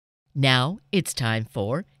Now it's time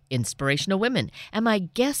for Inspirational Women. And my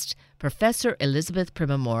guest, Professor Elizabeth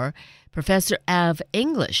Primamore, Professor of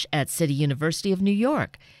English at City University of New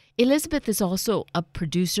York. Elizabeth is also a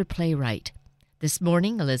producer-playwright. This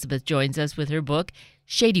morning, Elizabeth joins us with her book,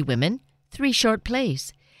 Shady Women, 3 Short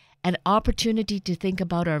Plays, an opportunity to think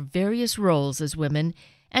about our various roles as women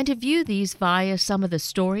and to view these via some of the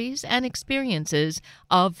stories and experiences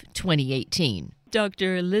of 2018.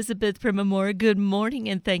 Dr. Elizabeth Primamore, good morning,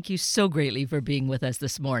 and thank you so greatly for being with us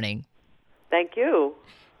this morning. Thank you.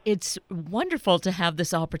 It's wonderful to have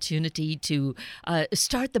this opportunity to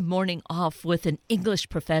start the morning off with an English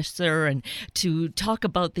professor and to talk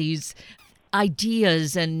about these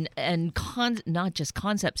ideas and not just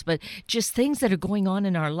concepts, but just things that are going on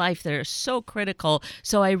in our life that are so critical.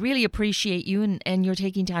 So I really appreciate you and you're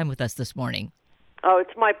taking time with us this morning. Oh,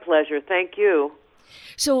 it's my pleasure. Thank you.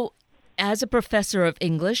 So as a professor of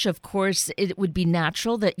English, of course, it would be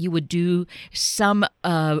natural that you would do some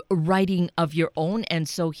writing of your own. And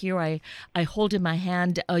so here I hold in my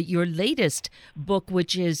hand your latest book,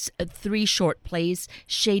 which is 3 short plays,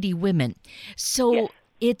 Shady Women. So yes.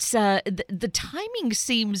 It's the timing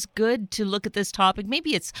seems good to look at this topic.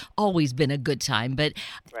 Maybe it's always been a good time, but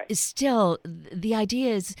Right. still, the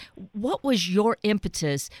idea is, what was your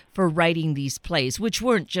impetus for writing these plays, which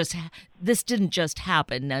weren't just this didn't just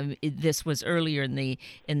happen. This was earlier in the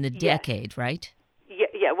decade, right?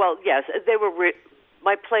 Yeah. Well, yes, they were.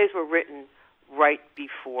 My plays were written right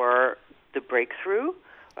before the breakthrough,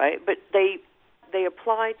 right? But they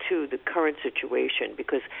apply to the current situation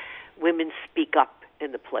because women speak up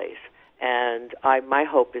in the plays, and my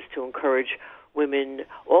hope is to encourage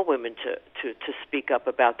all women to speak up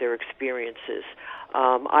about their experiences.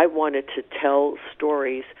 I wanted to tell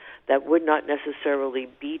stories that would not necessarily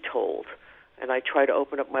be told, and I try to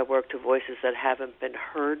open up my work to voices that haven't been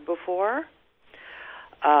heard before.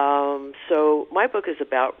 So my book is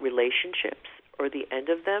about relationships or the end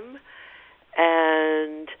of them,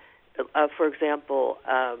 and for example,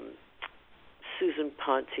 Susan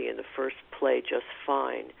Ponte in the first play, Just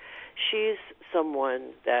Fine, she's someone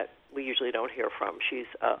that we usually don't hear from. She's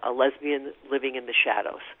a lesbian living in the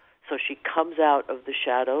shadows. So she comes out of the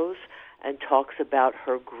shadows and talks about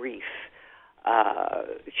her grief.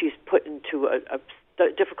 She's put into a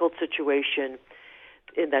difficult situation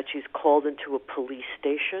in that she's called into a police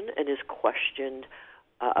station and is questioned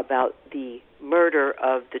about the murder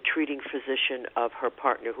of the treating physician of her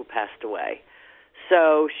partner who passed away.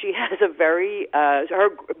 So she has a very, her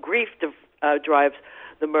grief drives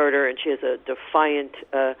the murder, and she has a defiant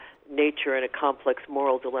nature and a complex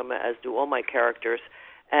moral dilemma, as do all my characters.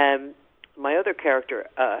 And my other character,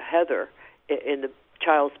 Heather, in the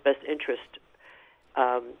child's best interest,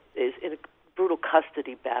 is in a brutal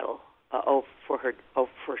custody battle for her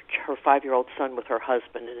 5-year-old son with her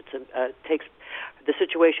husband, and takes the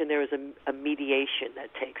situation. There is a mediation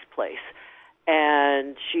that takes place.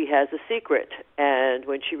 And she has a secret, and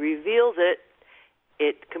when she reveals it,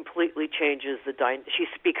 it completely changes she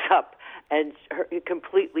speaks up, and it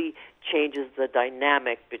completely changes the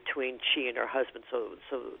dynamic between she and her husband. So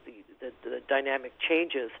the dynamic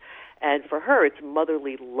changes, and for her, it's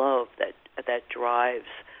motherly love that drives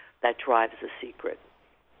the secret.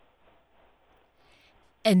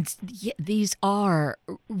 And these are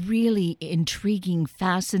really intriguing,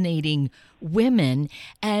 fascinating women.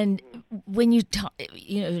 And when you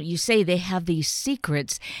you say they have these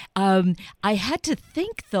secrets. I had to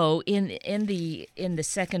think, though, in the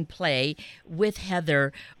second play with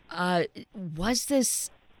Heather, was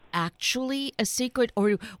this actually a secret,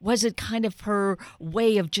 or was it kind of her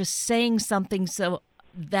way of just saying something so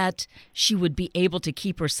that she would be able to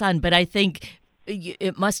keep her son? But I think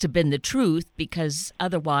it must have been the truth, because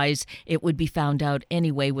otherwise it would be found out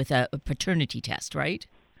anyway with a paternity test, right?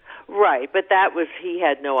 Right, but he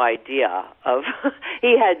had no idea of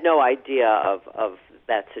of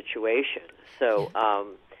that situation. So,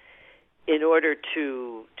 in order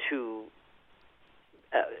to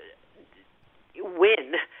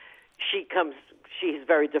win, she's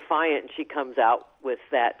very defiant, and she comes out with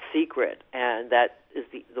that secret, and that is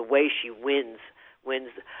the way she wins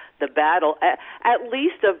the battle, at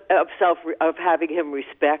least of having him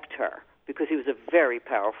respect her, because he was a very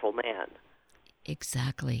powerful man.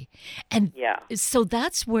 Exactly. And so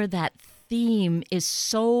that's where that theme is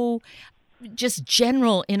so just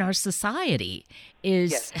general in our society,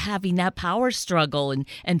 is having that power struggle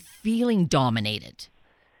and feeling dominated.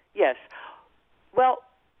 Yes. Well,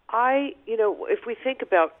 if we think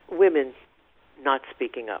about women not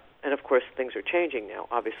speaking up, and of course things are changing now,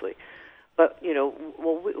 obviously, but,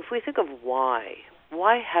 if we think of why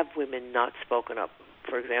have women not spoken up?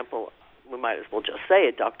 For example, we might as well just say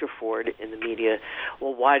it, Dr. Ford in the media,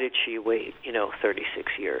 well, why did she wait,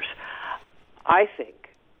 36 years? I think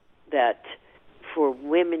that for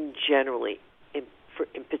women generally,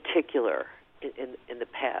 in particular, in the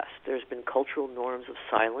past, there's been cultural norms of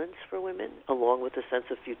silence for women, along with a sense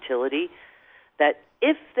of futility, that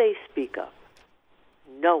if they speak up,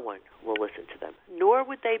 no one will listen to them, nor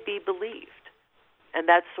would they be believed. And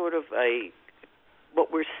that's sort of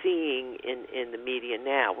what we're seeing in the media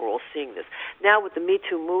now. We're all seeing this. Now with the Me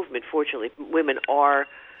Too movement, fortunately, women are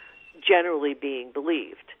generally being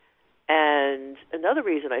believed. And another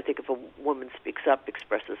reason I think if a woman speaks up,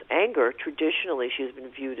 expresses anger, traditionally she's been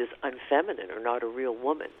viewed as unfeminine or not a real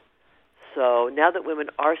woman. So now that women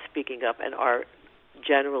are speaking up and are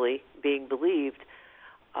generally being believed,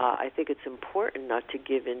 I think it's important not to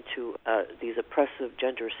give in to these oppressive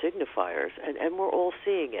gender signifiers, and we're all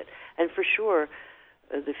seeing it. And for sure,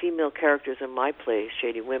 the female characters in my plays,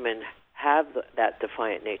 Shady Women, have that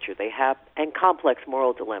defiant nature. They have, and complex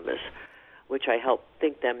moral dilemmas, which I help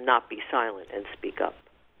think them not be silent and speak up.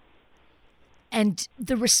 And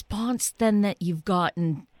the response then that you've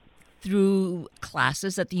gotten through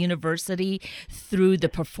classes at the university, through the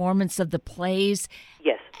performance of the plays,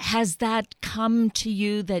 yes, has that come to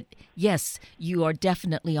you that, yes, you are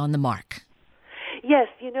definitely on the mark? Yes,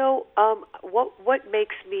 what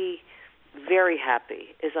makes me very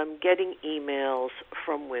happy is I'm getting emails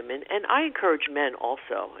from women, and I encourage men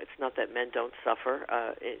also. It's not that men don't suffer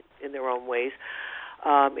in their own ways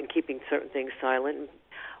in keeping certain things silent.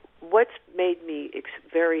 What's made me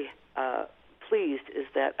very pleased is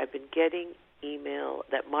that I've been getting email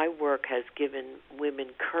that my work has given women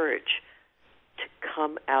courage to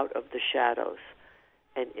come out of the shadows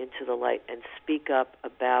and into the light and speak up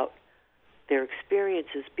about their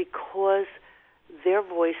experiences because their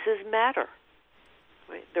voices matter.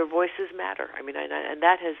 Right? Their voices matter. I mean, and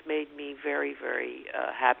that has made me very, very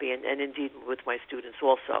happy, and indeed with my students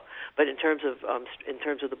also. But in terms of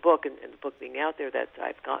the book and the book being out there, that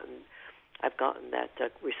I've gotten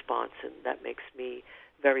that response, and that makes me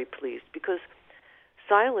very pleased because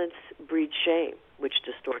silence breeds shame, which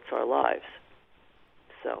distorts our lives.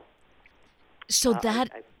 So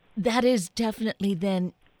that is definitely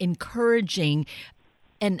then encouraging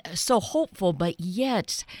and so hopeful, but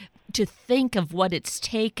yet to think of what it's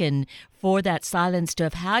taken for that silence to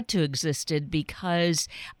have had to existed because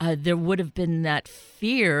there would have been that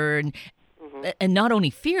fear and not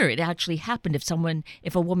only fear, it actually happened.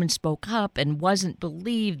 If a woman spoke up and wasn't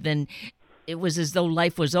believed, then it was as though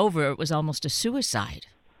life was over. It was almost a suicide.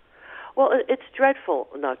 Well, it's dreadful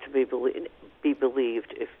not to be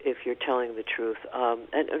believed if you're telling the truth,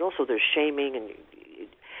 and also there's shaming, and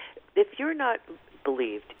if you're not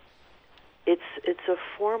believed, it's a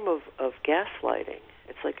form of gaslighting.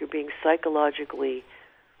 It's like you're being psychologically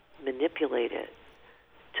manipulated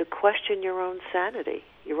to question your own sanity,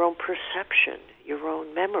 your own perception, your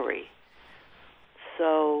own memory.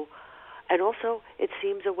 So, and also it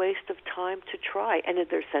seems a waste of time to try, and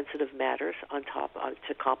there's sensitive matters on top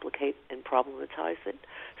to complicate and problematize it.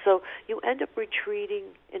 So you end up retreating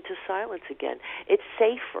into silence again. It's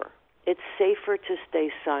safer. It's safer to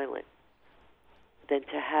stay silent than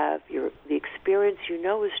to have the experience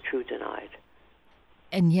is true denied.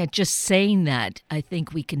 And yet just saying that, I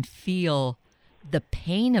think we can feel the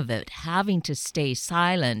pain of it, having to stay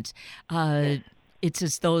silent. Yes. It's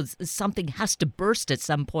as though something has to burst at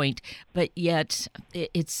some point, but yet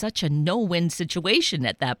it's such a no-win situation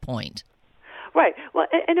at that point. Right. Well,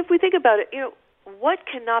 and if we think about it, what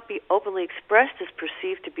cannot be openly expressed is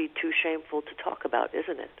perceived to be too shameful to talk about,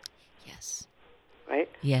 isn't it? Yes. Right?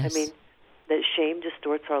 Yes. I mean, that shame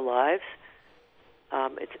distorts our lives.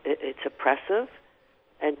 It's oppressive,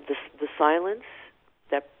 and the silence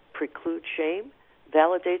that precludes shame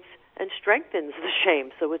validates and strengthens the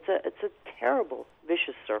shame. So it's a terrible,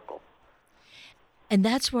 vicious circle. And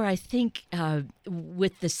that's where I think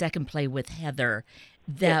with the second play with Heather,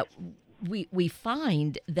 that we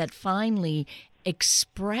find that finally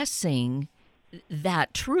expressing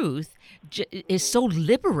that truth is so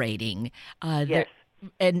liberating. Yes.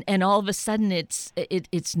 And all of a sudden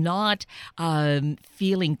it's not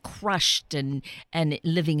feeling crushed and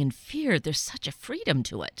living in fear. There's such a freedom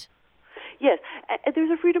to it. Yes, there's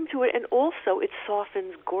a freedom to it, and also it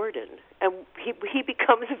softens Gordon, and he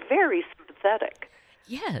becomes very sympathetic.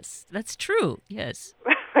 Yes, that's true. Yes,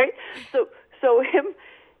 right. So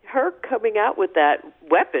her coming out with that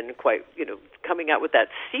weapon, coming out with that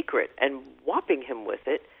secret and whopping him with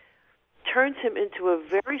it, turns him into a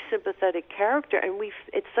very sympathetic character, and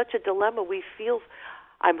it's such a dilemma. We feel,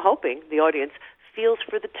 I'm hoping the audience feels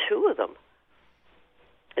for the two of them.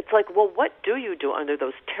 it's like, well, what do you do under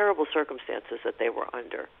those terrible circumstances that they were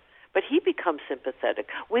under? But he becomes sympathetic.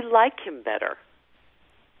 We like him better.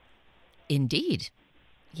 Indeed.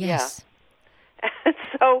 Yes. Yeah. And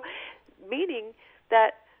so, meaning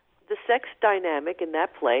that the sex dynamic in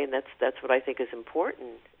that play, and that's what I think is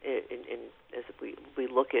important as we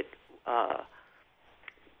look at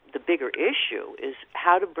the bigger issue, is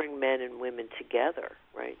how to bring men and women together,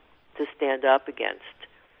 right, to stand up against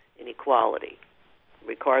inequality,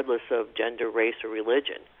 regardless of gender, race, or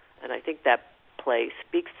religion. And I think that play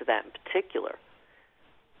speaks to that in particular,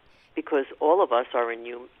 because all of us are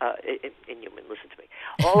inhuman. Listen to me.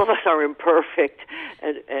 All of us are imperfect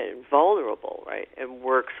and vulnerable, right? And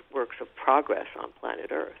works of progress on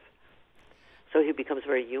planet Earth. So he becomes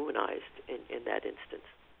very humanized in that instance.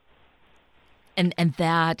 And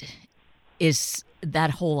that is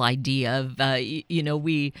that whole idea of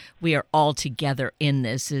we are all together in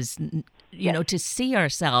this, is to see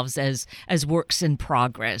ourselves as works in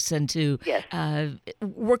progress, and to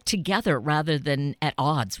work together rather than at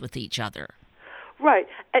odds with each other. Right.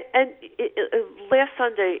 And last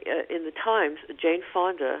Sunday in the Times, Jane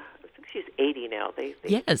Fonda, I think she's 80 now. They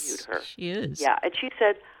interviewed her. She is. Yeah, and she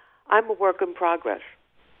said, "I'm a work in progress."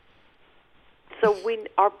 So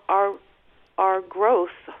our growth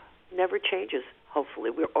never changes. Hopefully,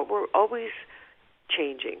 we're always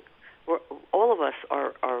changing. All of us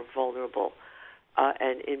are vulnerable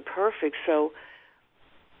and imperfect. So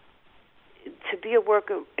to be a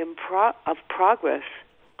work of progress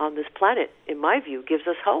on this planet, in my view, gives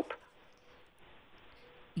us hope.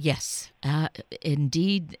 Yes,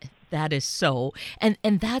 indeed, that is so. And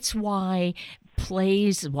that's why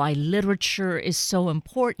plays, why literature is so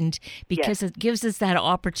important, because it gives us that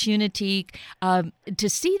opportunity to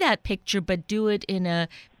see that picture, but do it in a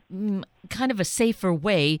kind of a safer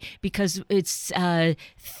way, because it's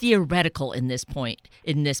theoretical in this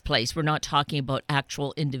place. We're not talking about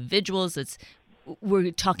actual individuals.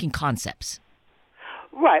 We're talking concepts.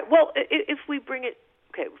 Right. Well, if we bring it,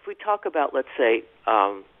 if we talk about, let's say,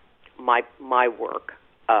 my work,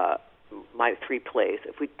 my 3 plays.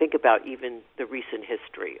 If we think about even the recent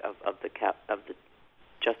history of the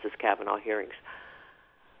Justice Kavanaugh hearings,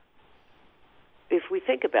 if we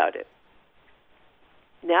think about it,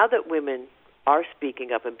 now that women are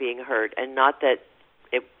speaking up and being heard, and not that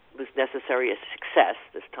it was necessarily a success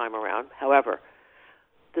this time around, however,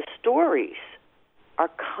 the stories are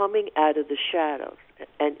coming out of the shadows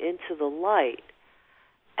and into the light.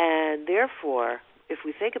 And therefore, if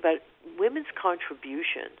we think about women's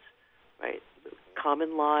contributions, right,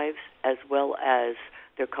 common lives, as well as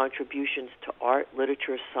their contributions to art,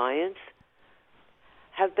 literature, science,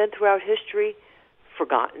 have been throughout history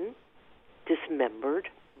forgotten, dismembered,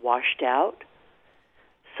 washed out.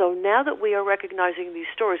 So now that we are recognizing these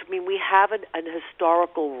stories, I mean, we have an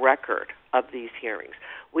historical record of these hearings.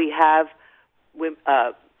 We have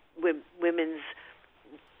women's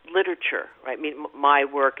literature, right? I mean, my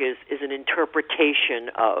work is an interpretation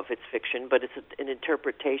of, it's fiction, but it's an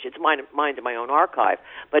interpretation. It's mine to my own archive,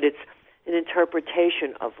 but it's an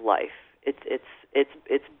interpretation of life.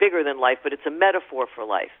 It's bigger than life, but it's a metaphor for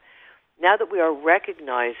life. Now that we are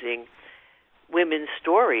recognizing women's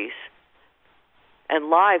stories and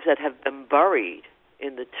lives that have been buried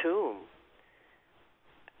in the tomb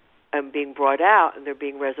and being brought out, and they're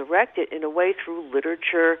being resurrected in a way through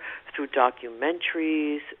literature, through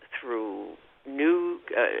documentaries, through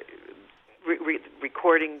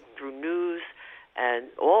recording through news, and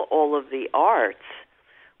all of the arts,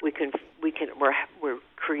 we're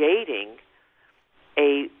creating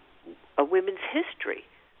a women's history,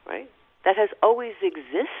 right? That has always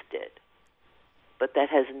existed, but that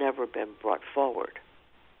has never been brought forward.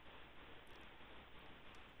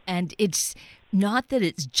 And it's not that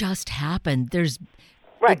it's just happened.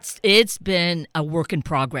 Right. It's been a work in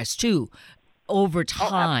progress too, over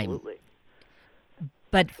time. Oh, absolutely.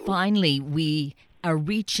 But finally, we are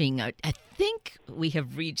reaching. I think we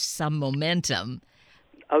have reached some momentum.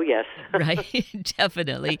 Oh yes. Right.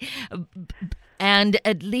 Definitely. And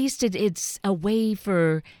at least it's a way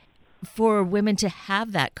for women to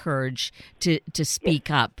have that courage to speak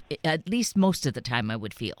up. At least most of the time, I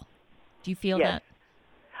would feel. Do you feel that?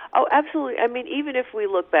 Oh, absolutely. I mean, even if we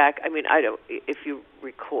look back, I mean, if you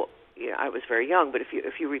recall, I was very young, but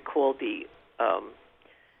if you recall the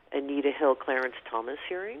Anita Hill, Clarence Thomas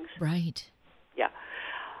hearings, right? Yeah,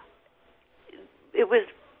 it was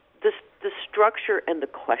the structure and the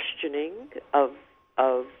questioning of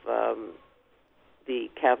the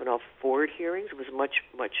Kavanaugh Ford hearings was much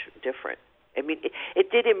different. I mean,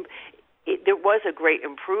 there was a great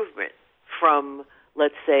improvement from,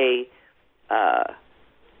 let's say,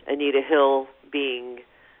 Anita Hill being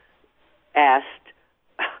asked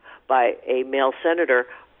by a male senator,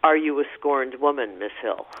 "Are you a scorned woman, Miss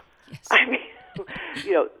Hill?" Yes. I mean,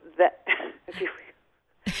 that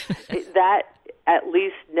that at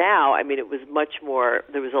least now, I mean, it was much more.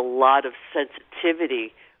 There was a lot of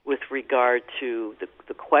sensitivity with regard to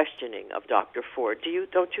the questioning of Dr. Ford.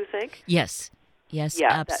 Don't you think? Yes, Yeah,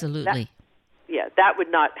 absolutely.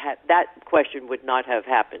 That question would not have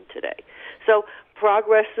happened today. So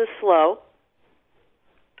progress is slow,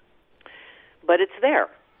 but it's there.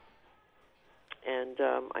 And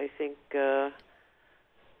I think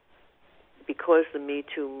because the Me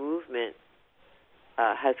Too movement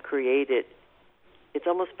has created, it's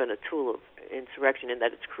almost been a tool of insurrection in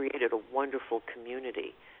that it's created a wonderful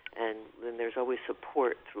community, and then there's always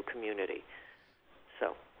support through community.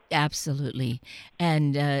 So. Absolutely,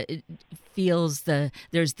 and it feels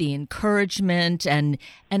there's the encouragement and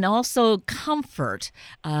also comfort.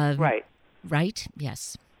 Right. Right.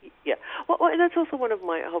 Yes. Yeah. Well, and that's also one of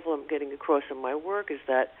my. Hopefully, I'm getting across in my work is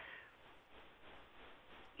that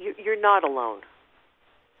you're not alone.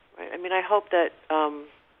 Right. I mean, I hope that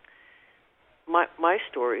my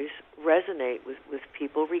stories resonate with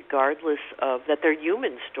people, regardless of that they're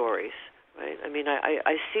human stories. Right. I mean,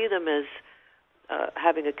 I see them as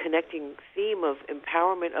having a connecting theme of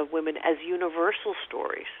empowerment of women as universal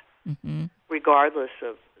stories, mm-hmm. regardless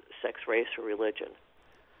of sex, race, or religion.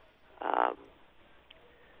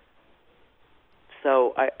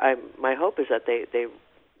 So my hope is that they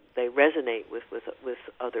resonate with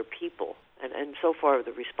other people, and so far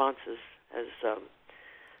the response has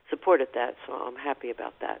supported that. So I'm happy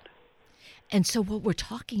about that. And so what we're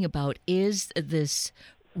talking about is this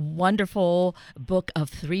wonderful book of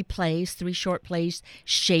three short plays,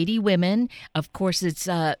 Shady Women. Of course, it's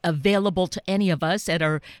available to any of us at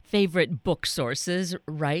our favorite book sources,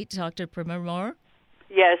 right, Dr. Primamore?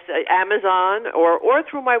 Yes, Amazon or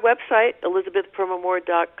through my website,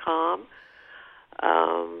 ElizabethPrimamore.com,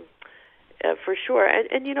 for sure. And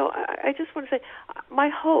I just want to say, my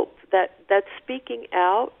hope that speaking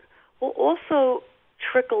out will also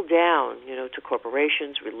trickle down, to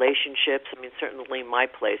corporations, relationships. I mean, certainly my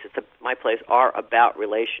plays are about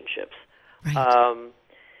relationships. Right.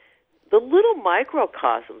 The little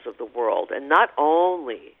microcosms of the world, and not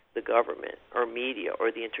only the government or media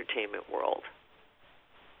or the entertainment world.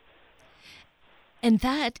 And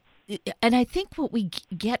I think what we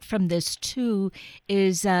get from this too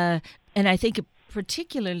is, and I think it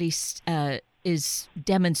particularly is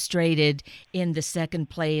demonstrated in the second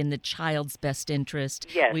play, in The Child's Best Interest.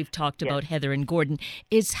 Yes. We've talked about Heather and Gordon,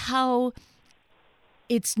 is how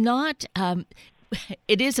it's not,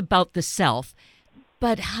 it is about the self,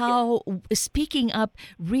 but how speaking up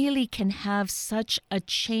really can have such a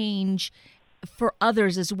change for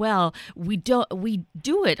others as well. We do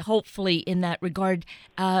it hopefully in that regard,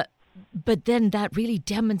 but then that really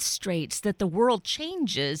demonstrates that the world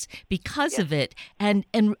changes because of it, and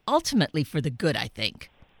ultimately for the good, I think.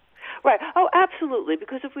 Right. Oh, absolutely.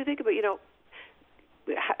 Because if we think about,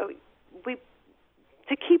 we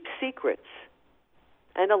to keep secrets,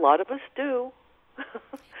 and a lot of us do,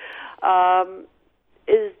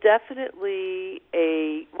 is definitely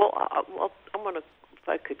I'm going to, if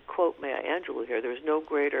I could quote Maya Angelou here, there's no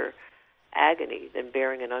greater agony than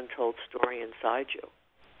bearing an untold story inside you.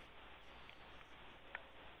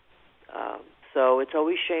 So it's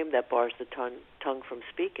always shame that bars the tongue from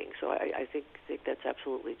speaking. So I think that's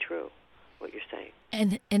absolutely true, what you're saying.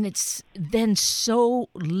 And it's then so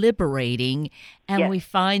liberating, and we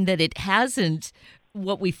find that it hasn't,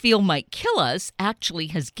 what we feel might kill us actually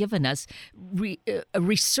has given us a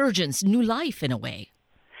resurgence, new life in a way.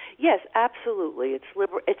 Yes, absolutely. It's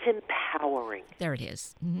empowering. There it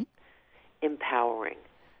is. Mm-hmm. Empowering.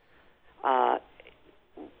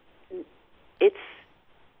 It's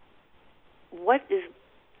what is,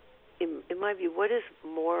 in my view, what is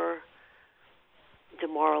more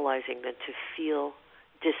demoralizing than to feel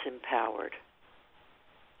disempowered?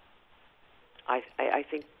 I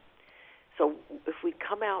think so. If we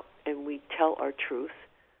come out and we tell our truth,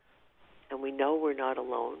 and we know we're not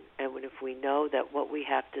alone, and if we know that what we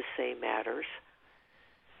have to say matters,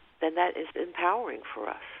 then that is empowering for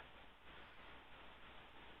us.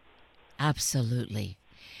 Absolutely.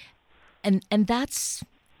 And that's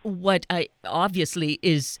what obviously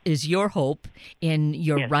is your hope in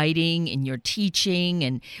your writing, in your teaching,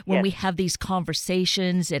 and when we have these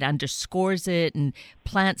conversations, it underscores it and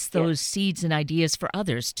plants those seeds and ideas for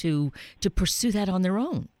others to pursue that on their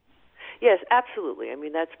own. Yes, absolutely. I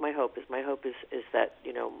mean, that's my hope. My hope is that,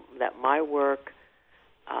 that my work,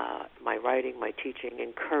 my writing, my teaching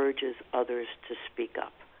encourages others to speak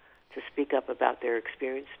up about their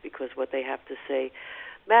experience, because what they have to say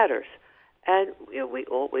matters. And we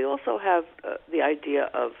also have the idea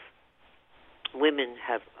of women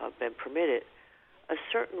have been permitted a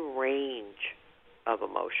certain range of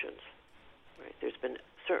emotions. Right? There's been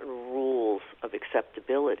certain rules of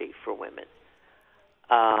acceptability for women.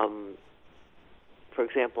 For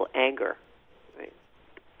example, anger. Right?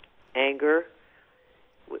 Anger,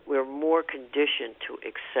 we're more conditioned to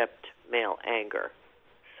accept male anger.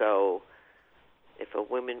 So if a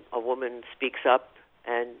woman speaks up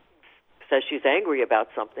and says she's angry about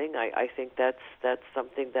something, I think that's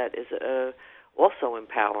something that is also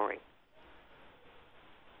empowering.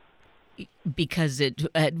 Because it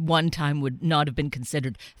at one time would not have been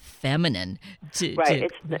considered feminine. Right,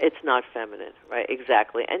 it's not feminine. Right,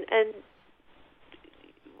 exactly, and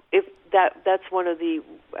if that's one of the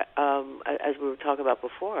as we were talking about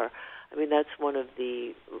before. I mean, that's one of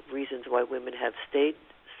the reasons why women have stayed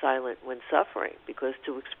silent when suffering, because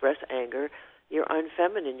to express anger, you're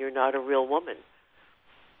unfeminine. You're not a real woman,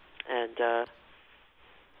 and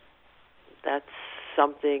that's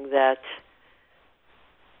something that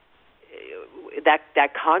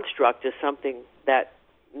construct is something that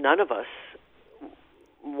none of us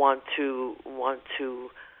want to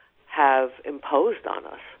have imposed on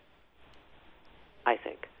us, I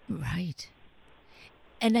think. Right.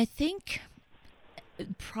 And I think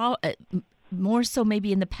more so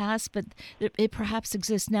maybe in the past, but it perhaps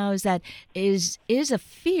exists now, is that is a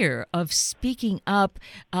fear of speaking up,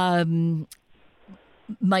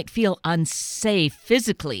 might feel unsafe,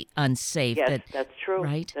 physically unsafe. Yes, that's true.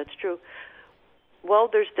 Right? That's true. Well,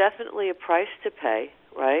 there's definitely a price to pay,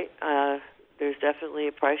 right? There's definitely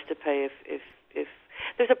a price to pay if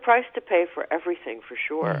there's a price to pay for everything, for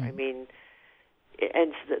sure. I mean,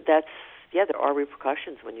 and that's there are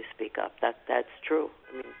repercussions when you speak up. That's true.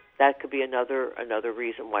 I mean, that could be another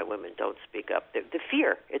reason why women don't speak up. The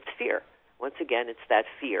fear. It's fear. Once again, it's that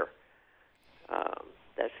fear.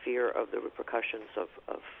 That fear of the repercussions of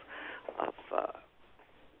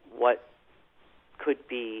what could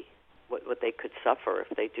be, what they could suffer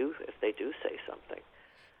if they do say something.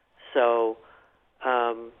 So.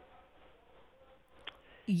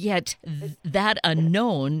 Yet that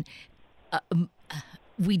unknown,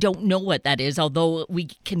 we don't know what that is, although we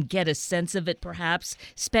can get a sense of it, perhaps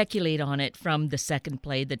speculate on it from the second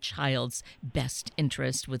play, The Child's Best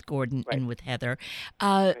Interest, with Gordon and with Heather.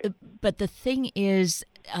 But the thing is,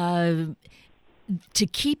 to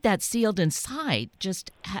keep that sealed inside,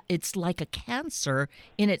 it's like a cancer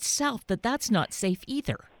in itself, that's not safe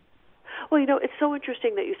either. Well, it's so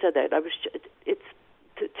interesting that you said that. It's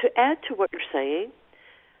to add to what you're saying.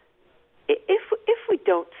 If we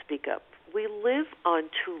don't speak up, we live on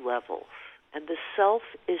two levels, and the self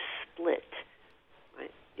is split.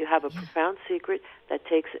 Right? You have a profound secret that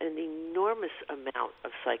takes an enormous amount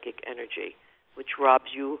of psychic energy, which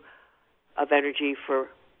robs you of energy for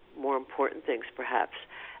more important things, perhaps,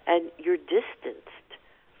 and you're distanced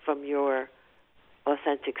from your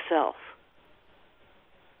authentic self.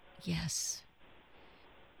 Yes,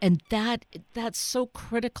 and that's so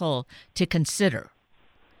critical to consider.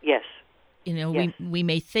 Yes. We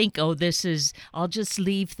may think, I'll just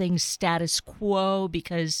leave things status quo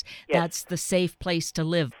because that's the safe place to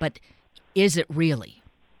live. But is it really?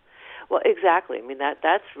 Well, exactly. I mean,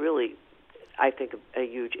 that's really, I think, a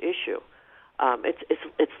huge issue.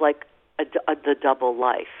 It's like the double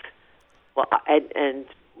life. Well, and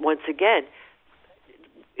once again,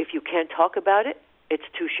 if you can't talk about it, it's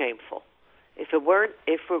too shameful. If it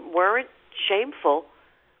weren't shameful,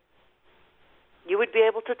 you would be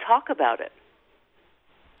able to talk about it.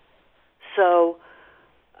 So,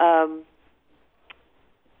 and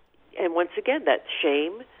once again, that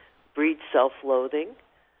shame breeds self-loathing.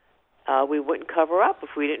 We wouldn't cover up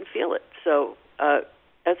if we didn't feel it. So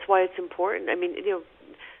that's why it's important. I mean,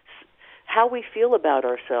 how we feel about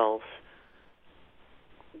ourselves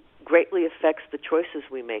greatly affects the choices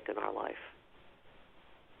we make in our life.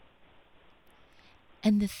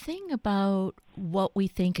 And the thing about what we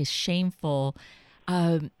think is shameful,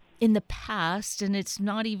 in the past, and it's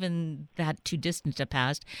not even that too distant a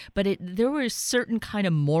past, but there were certain kind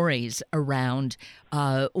of mores around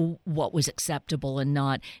what was acceptable and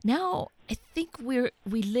not. Now, I think we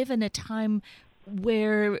live in a time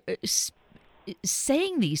where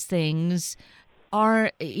saying these things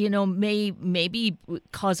are, maybe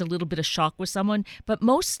cause a little bit of shock with someone, but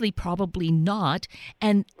mostly probably not.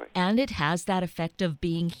 And it has that effect of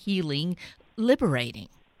being healing, liberating.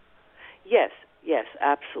 Yes,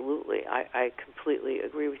 absolutely. I completely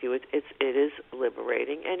agree with you. It is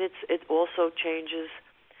liberating, and it also changes.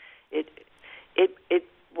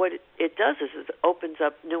 What it does is it opens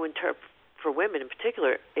up new for women in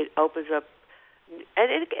particular. It opens up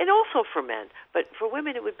and also for men, but for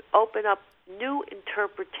women it would open up new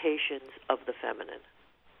interpretations of the feminine,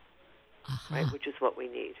 right? Which is what we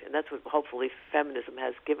need, and that's what hopefully feminism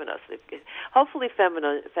has given us. Hopefully,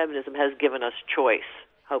 feminism has given us choice.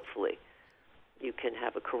 Hopefully, you can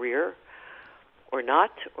have a career or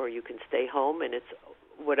not, or you can stay home, and it's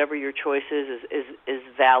whatever your choice is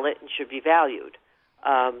valid and should be valued.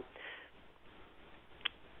 But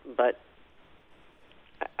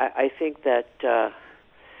I think that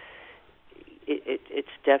it's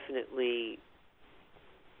definitely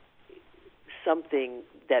something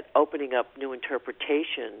that opening up new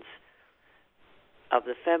interpretations of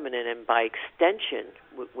the feminine, and by extension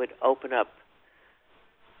would open up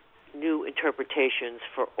new interpretations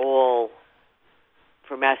for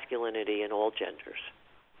masculinity in all genders.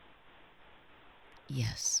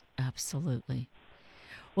 Yes, absolutely.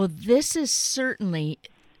 Well, this is certainly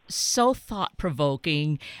so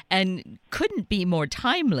thought-provoking and couldn't be more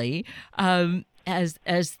timely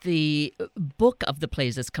as the book of the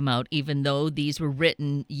plays has come out, even though these were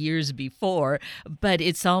written years before. But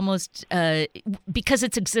it's almost because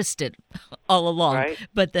it's existed all along. Right.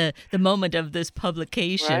 But the moment of this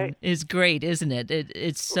publication is great, isn't it?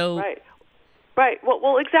 It's so... Right.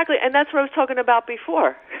 Well, exactly. And that's what I was talking about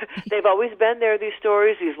before. They've always been there, these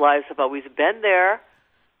stories, these lives have always been there,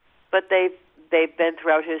 but they've been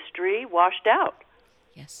throughout history washed out.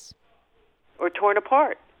 Yes. Or torn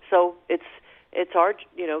apart. So it's our,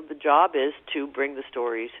 the job is to bring the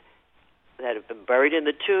stories that have been buried in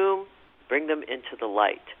the tomb, bring them into the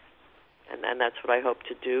light. And that's what I hope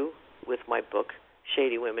to do with my book,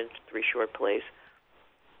 Shady Women, 3 short plays.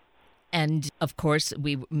 And, of course,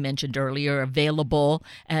 we mentioned earlier, available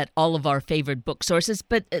at all of our favorite book sources,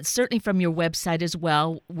 but certainly from your website as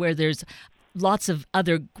well, where there's lots of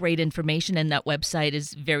other great information, and that website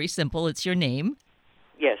is very simple. It's your name.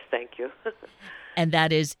 Yes, thank you. And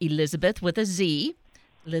that is Elizabeth with a Z,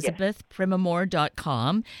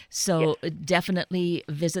 ElizabethPrimamore.com. So definitely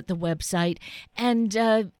visit the website. And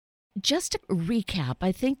just to recap,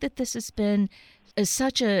 I think that this has been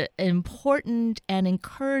such an important and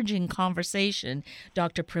encouraging conversation,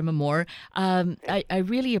 Dr. Primamore. I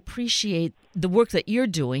really appreciate the work that you're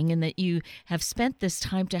doing and that you have spent this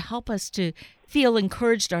time to help us to feel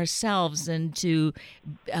encouraged ourselves and to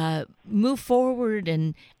move forward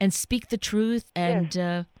and speak the truth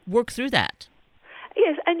and work through that.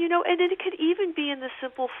 Yes, and and it could even be in the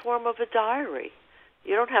simple form of a diary.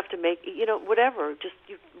 You don't have to make, whatever.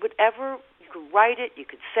 Whatever, you can write it, you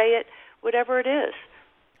could say it, whatever it is.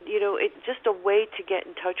 It's just a way to get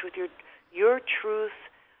in touch with your truth,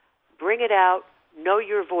 bring it out, know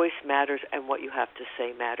your voice matters and what you have to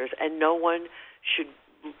say matters, and no one should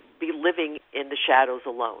be living in the shadows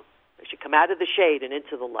alone. They should come out of the shade and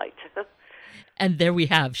into the light. And there we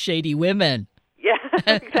have Shady Women. Yeah,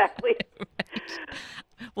 exactly. Right.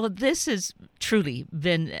 Well, this has truly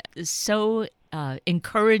been so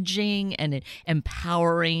encouraging and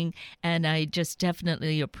empowering, and I just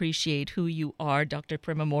definitely appreciate who you are, Dr.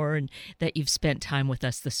 Primamore, and that you've spent time with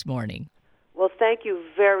us this morning. Well, thank you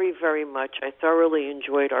very, very much. I thoroughly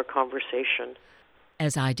enjoyed our conversation.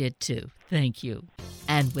 As I did too. Thank you.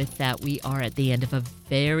 And with that, we are at the end of a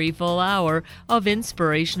very full hour of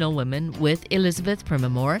Inspirational Women with Elizabeth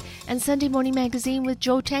Primamore and Sunday Morning Magazine with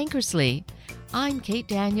Joe Tankersley. I'm Kate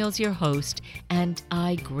Daniels, your host, and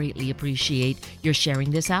I greatly appreciate your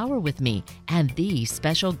sharing this hour with me and these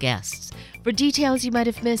special guests. For details you might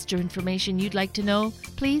have missed or information you'd like to know,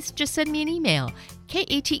 please just send me an email,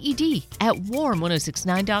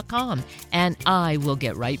 kated@warm1069.com, and I will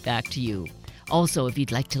get right back to you. Also, if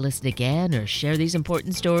you'd like to listen again or share these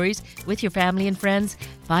important stories with your family and friends,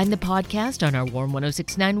 find the podcast on our Warm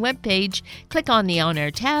 1069 webpage. Click on the On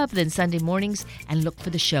Air tab, then Sunday mornings, and look for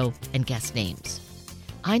the show and guest names.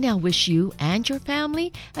 I now wish you and your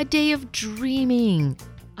family a day of dreaming,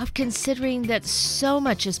 of considering that so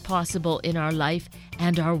much is possible in our life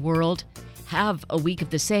and our world. Have a week of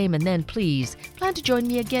the same, and then please plan to join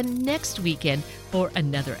me again next weekend for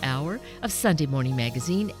another hour of Sunday Morning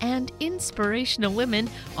Magazine and Inspirational Women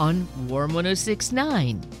on Warm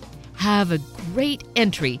 1069. Have a great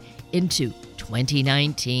entry into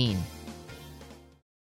 2019.